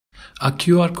A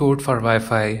QR code for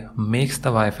Wi-Fi makes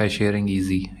the Wi-Fi sharing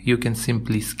easy. You can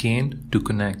simply scan to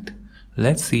connect.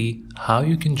 Let's see how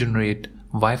you can generate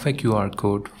Wi-Fi QR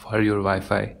code for your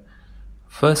Wi-Fi.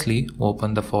 Firstly,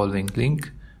 open the following link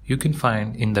you can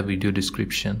find in the video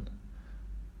description.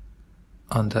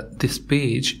 On this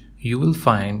page, you will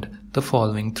find the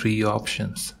following three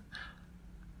options: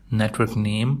 network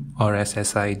name or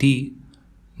SSID,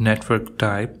 network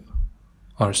type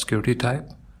or security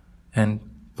type, and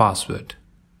password.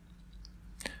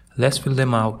 Let's fill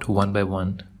them out one by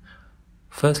one.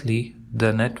 Firstly,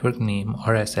 the network name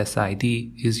or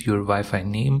SSID is your Wi-Fi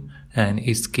name and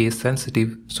is case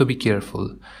sensitive, so be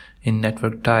careful. In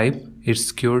network type, it's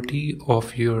security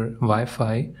of your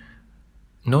Wi-Fi.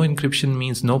 No encryption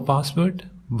means no password,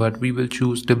 but we will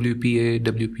choose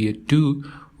WPA2,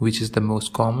 which is the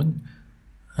most common,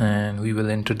 and we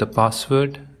will enter the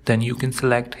password. Then you can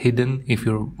select hidden if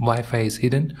your Wi-Fi is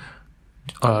hidden,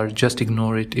 or just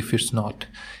ignore it if it's not.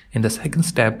 In the second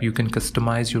step, you can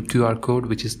customize your QR code,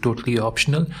 which is totally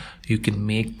optional. You can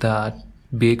make the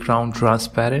background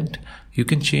transparent. You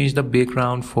can change the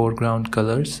background foreground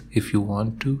colors if you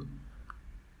want to.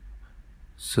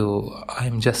 So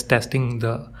I'm just testing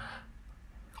the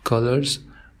colors,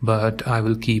 but I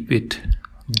will keep it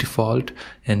default.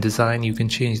 In design, you can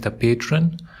change the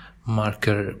pattern,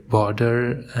 marker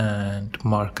border, and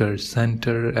marker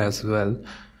center as well.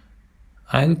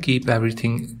 I'll keep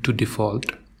everything to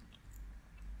default.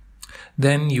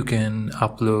 Then you can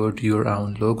upload your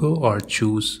own logo or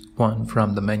choose one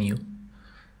from the menu.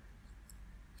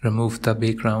 Remove the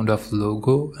background of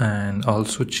logo and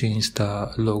also change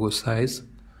the logo size.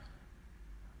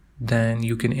 Then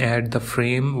you can add the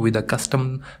frame with a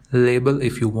custom label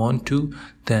if you want to.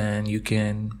 Then you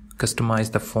can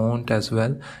customize the font as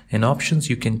well. In options,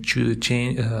 you can choose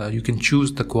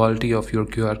the quality of your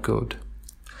QR code.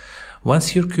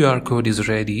 Once your QR code is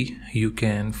ready, you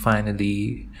can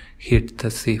finally hit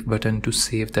the save button to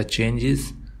save the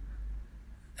changes.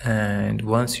 And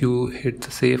once you hit the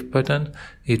save button,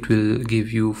 it will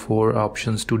give you 4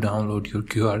 options to download your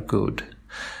QR code,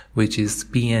 which is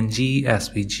PNG,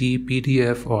 SVG,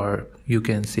 PDF, or you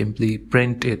can simply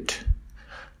print it.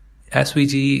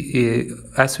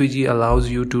 SVG allows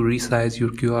you to resize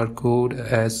your QR code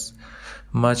as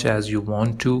much as you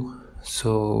want to.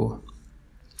 So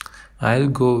I'll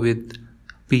go with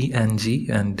PNG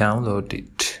and download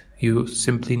it. You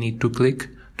simply need to click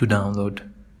to download.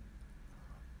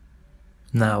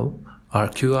 Now our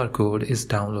QR code is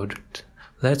downloaded.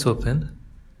 Let's open.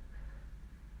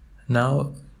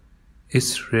 Now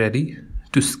it's ready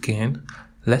to scan.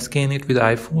 Let's scan it with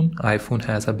iPhone. iPhone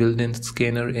has a built-in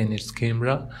scanner in its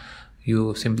camera.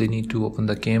 You simply need to open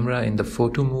the camera in the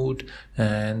photo mode,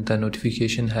 and the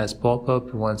notification has pop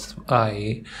up once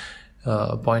I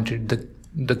pointed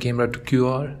the camera to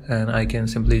QR, and I can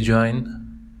simply join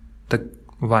the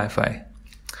Wi-Fi.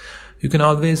 You can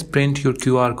always print your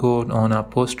QR code on a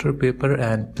poster paper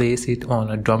and place it on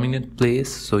a dominant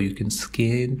place so you can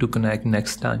scan to connect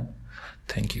next time.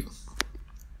 Thank you.